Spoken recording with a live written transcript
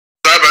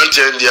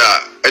Bantendia,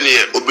 any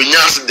Obinya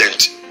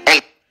accident.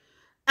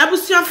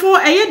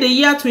 Abusiafo the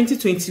year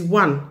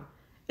 2021.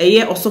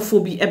 Eye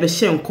osofobi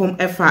ebehye nkom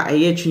efa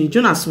Twene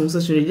Jonas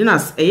Twene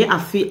Jonas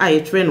afi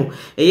Twene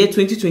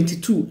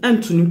 2022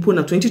 antunimpo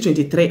na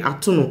 2023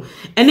 atono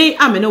ene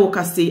amene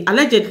wokase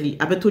allegedly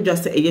abetodwa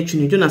se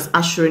Twene Jonas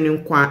ahwere ne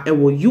nkwa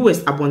ewo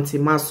US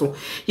abontema so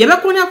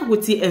yebekoni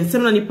akokoti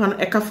ensem na nipa no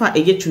ekafa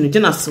Twene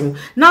Jonas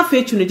na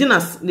afi Twene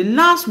Jonas the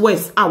last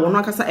words a wono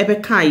akasa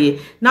ebekaye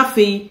na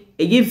afi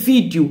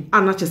video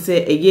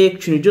anachese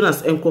Twene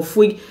Jonas enkofo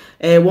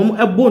wom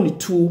eboni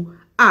tu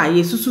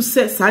yesusu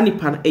se sa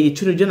nipa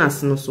Twene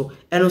Jonas no so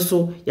eno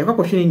so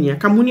yakwakwhwe ne nia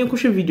kamuni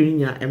enkohwe video ni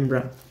nya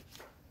embra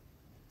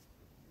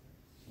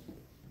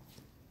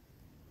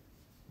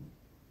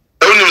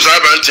Ewunim sa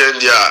banten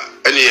dia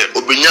ene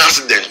Obinya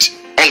accident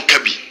on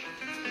kabi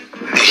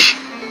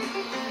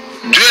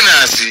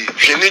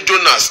Twene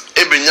Jonas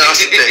Obinya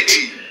accident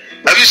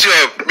abisi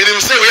minim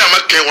se we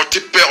amaka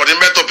wotepe ode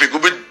me topic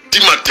obi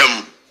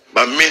dimatam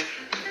ba me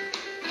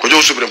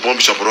kojo superimpo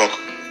Bishop Rock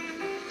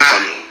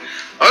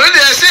already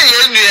I say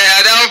you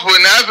are down for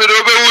now, but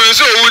over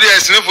so would I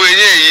sniff for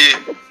ye.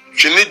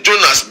 Twene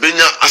Jonas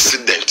Benya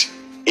accident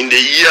in the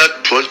year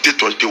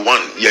 2021.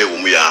 Yeah,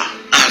 we are.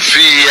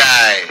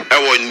 I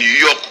was New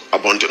York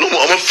about no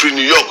more. I'm free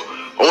New York.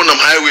 I want them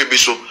highway be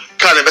so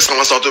can't the best one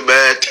out to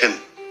bear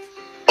 10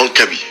 on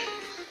Kabi.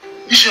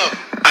 Bishop,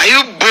 are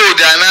you bold?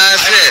 And I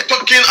say,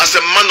 talking as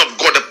a man of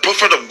God, a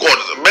prophet of God,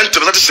 meant to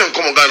that same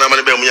common guy. I'm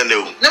going to be a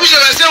new. Let me say,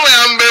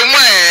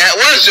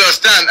 what's your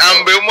stand?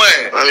 I'm be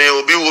more. I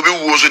mean, will be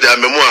was with their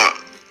memoir.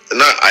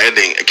 Not I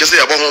think. I can say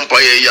about home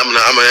pay. I'm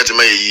not at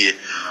my year.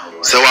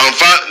 So I'm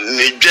fat.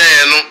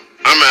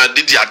 I'm a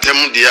did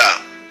attempt there.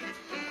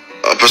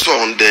 A person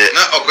on there.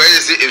 Now, okay,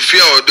 if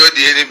you are do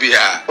the any beer.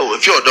 Oh,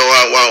 if you are do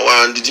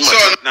one, did you?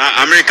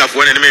 Now, America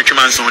for an American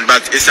man son,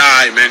 but it's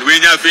I, man.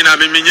 We have been a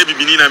mini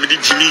beginning. I mean,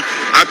 Jimmy.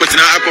 I put an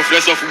apple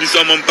fresh off with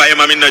some umpire.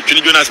 I mean, Twene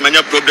Jonas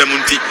mania problem.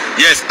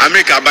 Yes,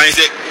 America buys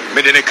it.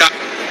 Made in a car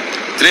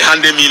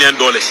 $300 million.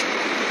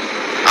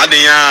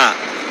 Adenya,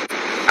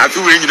 I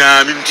feel we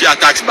na military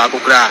tax back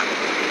okra.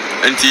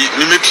 Anti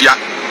military.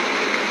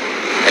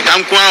 I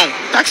can't crown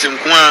tax him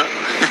crown.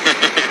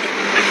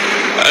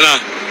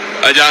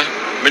 Aja,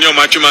 many of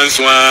my chumans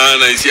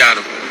one is here.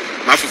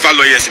 My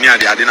lawyers near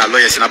the Adena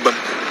lawyers in a bum.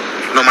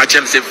 No, my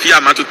champ said, Fear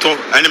Matuto,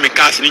 enemy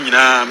casting in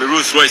my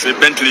Rolls Royce, my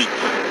Bentley,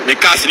 my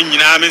casting in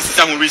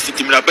some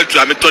receipt in my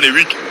bedroom, I'm a ton a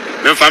week.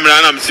 My family,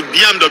 I'm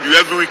BMW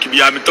every week,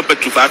 I'm a top to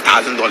 $5,000.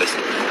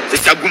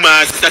 Sister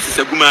Guma,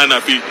 Sister Guma,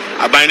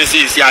 I buy a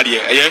say,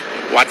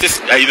 what is,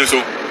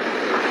 so?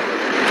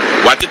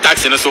 What the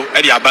tax and so,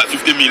 about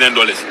 $50 million.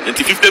 And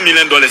 $50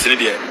 million in a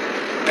year.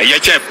 A year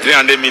check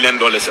 $300 million.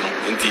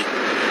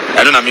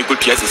 I don't know me good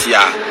PSC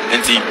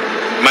and see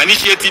my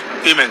initiative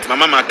payment, my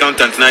mama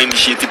accountant now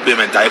initiative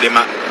payment,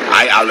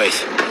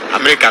 IRS.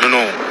 American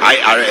no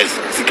IRS.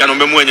 Si can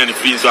be more than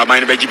free, so I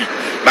mind baby.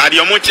 But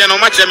your much and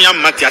much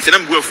Matty, I said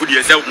I'm going food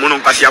yourself,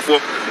 Monon Pasiafo,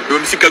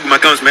 don't seek my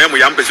accounts, ma'am,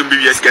 young person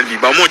BBS can be,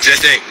 but much I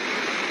say.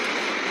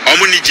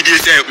 Omuni GD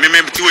say,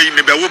 remember to me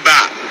by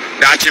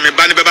Uba. That you may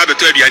ban the Baba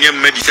 30 and your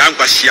medicine,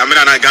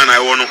 Amana Ghana, I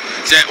want to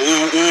say,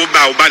 oh,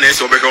 Banes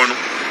over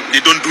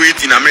they don't do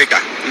it in America.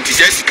 It is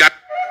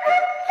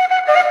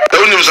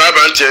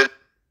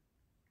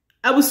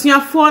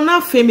Abusiafo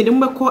na femi de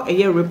mbekọ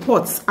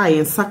reports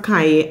ayen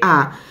sakaye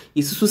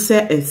isusu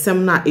se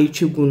ensem na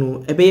etwegu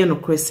no ebeye no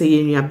krese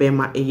yenua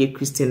bema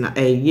Christina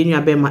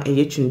yenua bema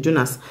Twene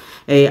Jonas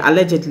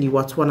allegedly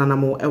what one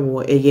anamo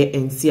ewo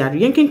NCR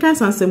yenkenkan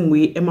sansem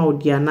we ema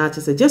odia na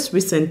say just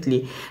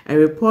recently a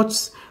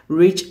report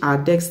reached our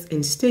desk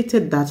and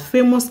stated that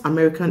famous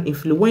American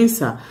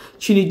influencer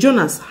Twene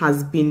Jonas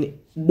has been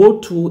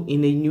bought to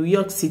in a New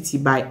York City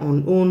by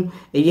unknown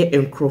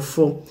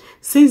Nkrofo.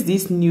 Since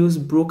this news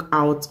broke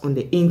out on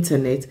the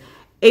internet,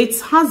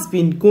 it has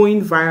been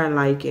going viral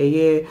like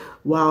a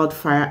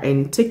wildfire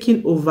and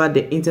taking over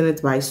the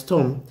internet by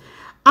storm.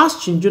 As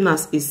Twene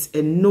Jonas is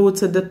a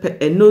noted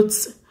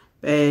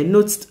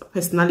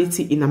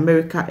personality in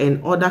America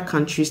and other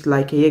countries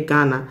like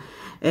Ghana,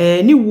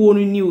 new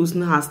news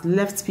has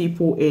left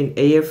people in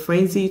a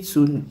frenzy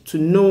to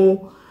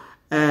know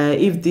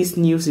if this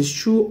news is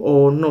true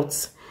or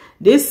not.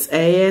 This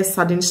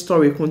sudden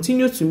story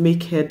continues to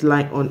make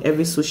headline on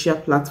every social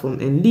platform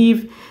and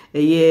leave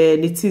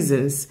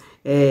netizens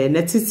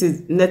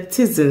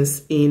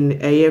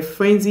in a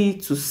frenzy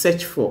to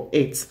search for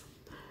it.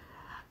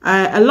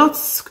 A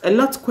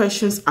lot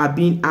questions are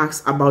being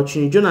asked about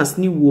Twene Jonas'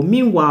 new war.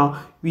 Meanwhile,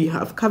 we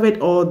have covered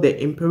all the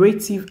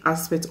imperative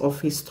aspects of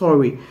his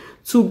story.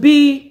 To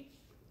be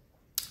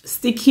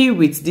sticky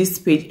with this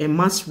page and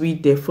must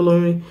read the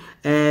following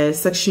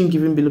section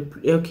given below.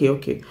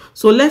 Okay.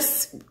 So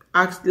let's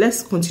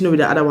continue with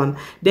the other one.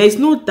 There is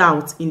no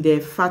doubt in the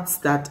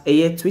fact that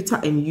Twitter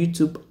and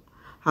YouTube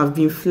have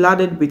been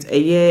flooded with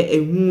a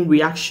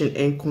reaction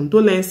and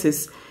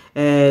condolences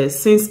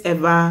since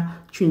ever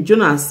Twene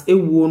Jonas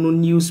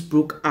news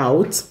broke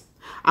out.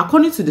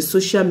 According to the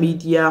social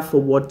media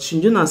forward,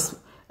 Twene Jonas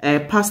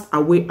passed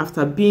away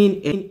after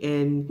being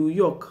in New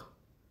York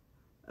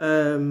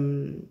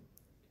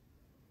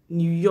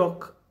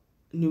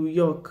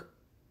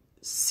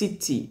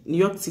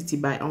City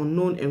by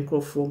unknown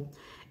enkrofo.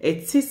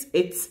 It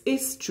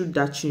is true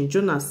that Twene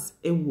Jonas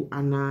ewu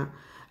ana.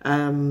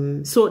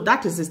 So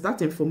that is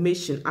that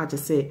information. I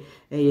just say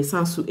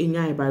sounds so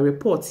inyai by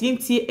reports.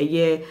 Yinti a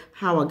year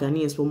how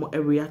Ghanaians will more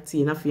react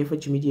in a fear for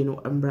Jimmy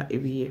Dino Umbra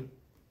every year.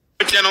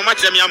 So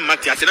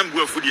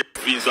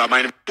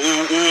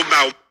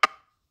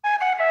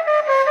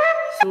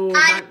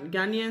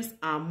Ghanaians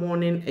are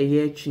mourning a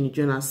year Twene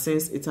Jonas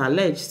since it's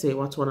alleged say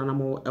what one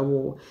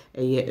animal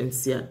a year in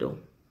Seattle.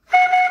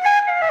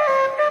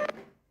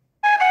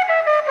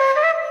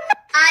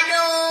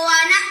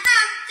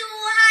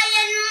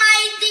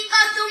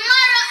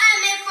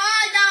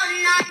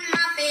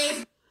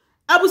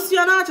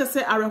 Abusiana cha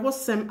say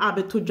arehosem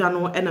abeto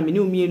dwano ena meni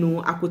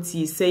umienu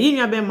akoti say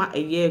yenwa be ma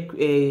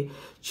eye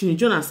Twene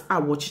Jonas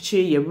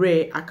awochiche ye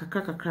re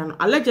akakrakakra no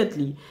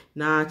allegedly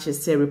na che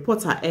say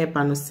reporter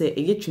eba no say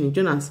eye Twene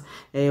Jonas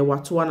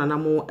watoa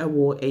nanamo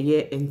ewo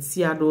eye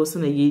entiado se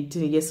na ye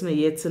tini ye se na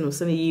ye tino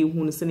se na ye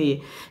hu se na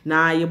ye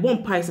na ye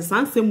bompai se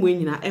sansem we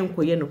nyina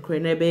enkoye no kre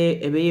na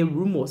ebe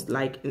rumors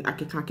like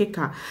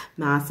akekakeka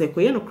na say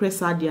koye no kre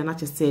sadia na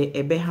che say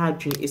ebe ha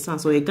dwen isan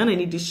so ye Ghana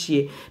ni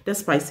dishie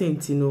despite saying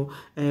no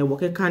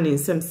wokeka ne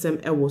nsem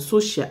ewo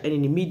social and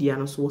in the media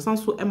no so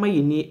sanso ema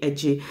ye ni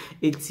eje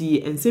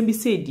eti ensem bi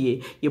say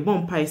die ye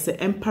bompai se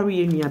empare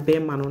ye nua be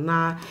ma no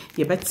na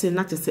ye beti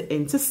na te se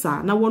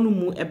entisa na wonu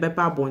mu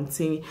ebeba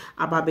bonten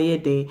ababe ye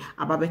den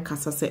ababe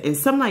kasa se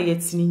ensem na ye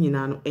tini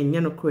nyina no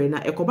enye no kore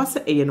na ekoba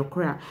se eye no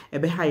kore a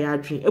ebe ha ya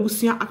adwen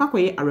ebusua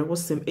akakoye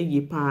arehosem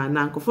eye pa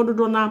na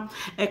nkofododo na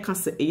eka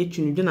se eye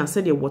Twene Jonas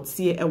se de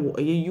wotie ewo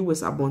eye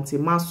US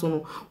abonten maso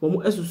no wo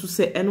mu asusu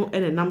se eno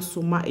enenam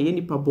so ma eye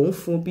nipa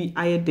bonfo bi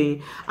aye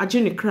den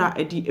agene kra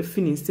edi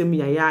efini nsem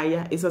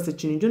ya isa se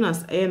Twene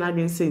Jonas eye na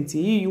adwen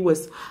senti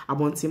US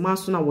abontima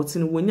so na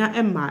wotene wonya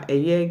emma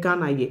eye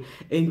Ghana ye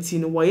enti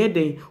no woye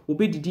den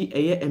obedidi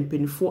eye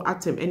empenifo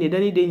atem ene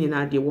dani den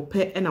nyina de wo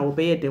pe na wo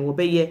beye den wo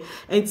beye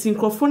enti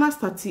nkrofo na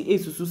stati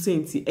esusu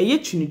senti eye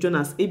Twene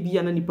Jonas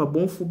ebia na nipa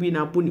bonfo bi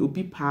na boni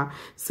obi pa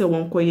se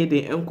wonkoye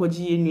den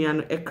enkoji enua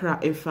no ekra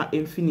emfa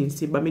emfini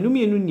nsem ba menum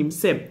yenu nim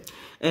se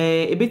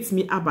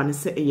ebetimi abane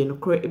se eye no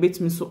kre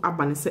ebetimi so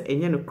abane se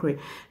enye no kre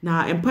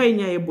na empa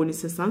enya ye boni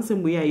se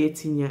sansem we ya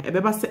yetinya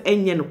ebeba se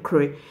enye no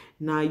kre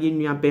na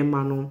yenua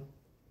bema no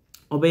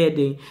obeye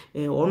den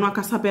ono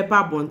akasa beba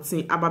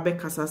abonten ababe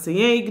kasa se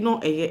ye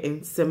ignore eye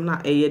ensem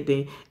na eye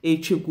den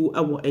etwegu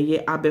ewo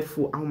eye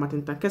abefo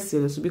ahomatenta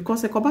kese so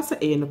because ekoba se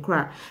eye no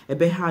kra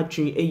ebe ha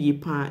dwen eye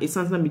pa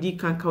esansa medi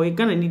kanka we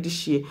Ghana ni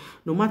dihie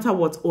no matter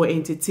what or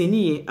entertain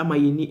ye ama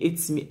ye ni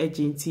etimi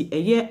agenti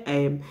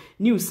eye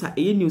news a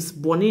eye news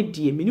bone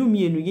die menu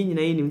mienu ye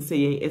nyina ye nim se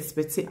ye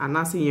expect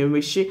anase ye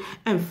rehye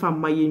emfa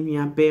ma ye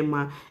nua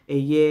bema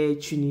eye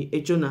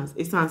Twene Jonas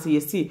esansa ye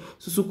si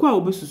susuku a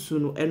obesusu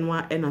no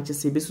enwa ena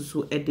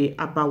besusu ede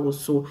abawo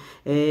so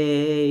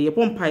ye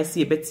pompai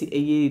se beti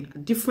eye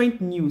different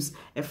news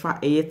efa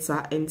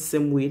eyeta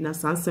ensem we na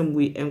sansem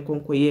we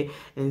enkonkoye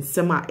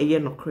ensem a eye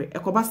nokre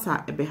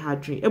ekobasa ebe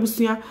hadwen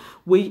ebusua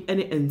we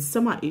ene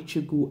ensem a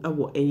etwegu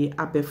ewo eye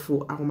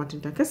abefo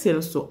ahomatenta kese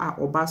no so a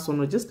oba so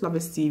no Just Love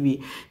TV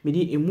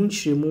medi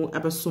emunchiremu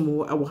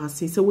abesomo ewo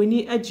hase se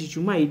weni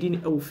agijuma yedi ni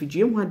ewo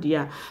fidue mu ade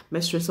a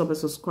mestre so be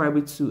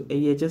subscribe to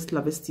eye Just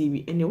Love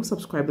TV ene wo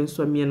subscribe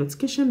so me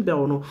notification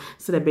bell no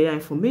so that be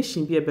information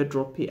be a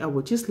drop it. I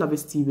will Just Love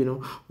TV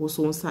no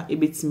also onsa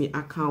ebetimi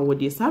account wo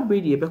de sa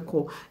bredi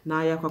ebeko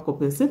na ya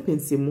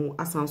kwakopense mu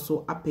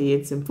asanso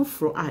apeyentem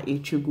foforo a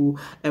etwegu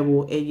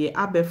ewo eye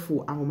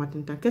abefu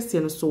ahomatenta kese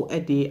no so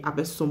ede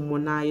abesomo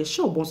na ye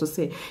show bon so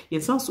say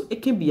yensanso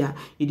ekebia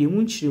ede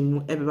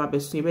munchirimu ebeba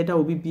beso ebeda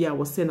obi bia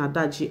wo se na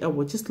daji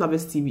ewo Just Love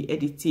TV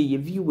edit ye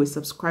viewers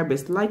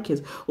subscribers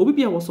likers obi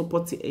bia wo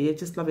support eye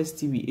Just Love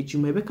TV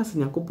ejuma ebeka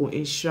senyakopon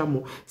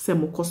enhiramo se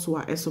mo koso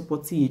a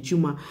support ye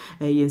ejuma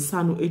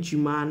yensano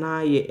ejuma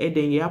na ye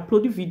eden ye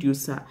upload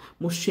videos a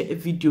mo share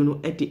video no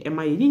ede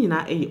ema ye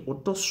nyina eye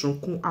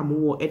odosronko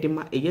amowo ede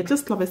ma eye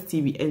Just Love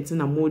TV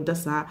entina mo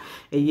dasa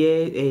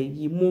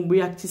eye mo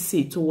react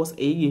say towards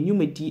eye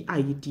nyumedi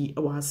ayedi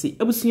ewase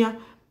ebusua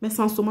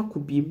mesanso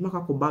makobi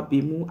makakoba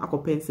be mu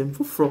akopensem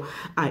foforo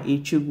a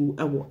etwegu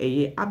ewo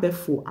eye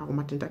abefo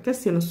ahomatenta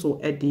kese no so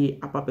ede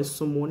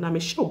ababesomo na me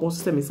share bon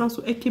so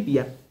mesanso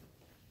ekebia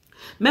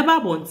meba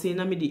bonte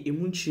na me de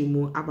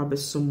emunchirimu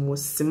ababesomo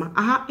sima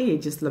aha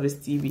Just Love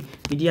TV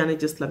media na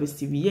Just Love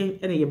TV yen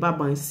ene ye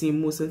baba nsim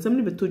mu sensem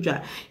ne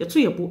betodwa yeto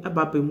yebo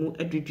ababemu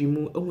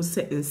adwidwimu ehu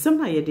se ensem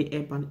na ye de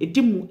eban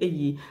edimu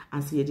eyi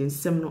anse ye de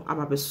ensem no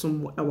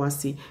ababesomo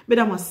ewase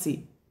medamase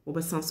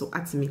obesanso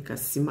atimika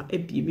sima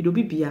ebie me do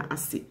bibia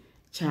ase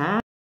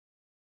cha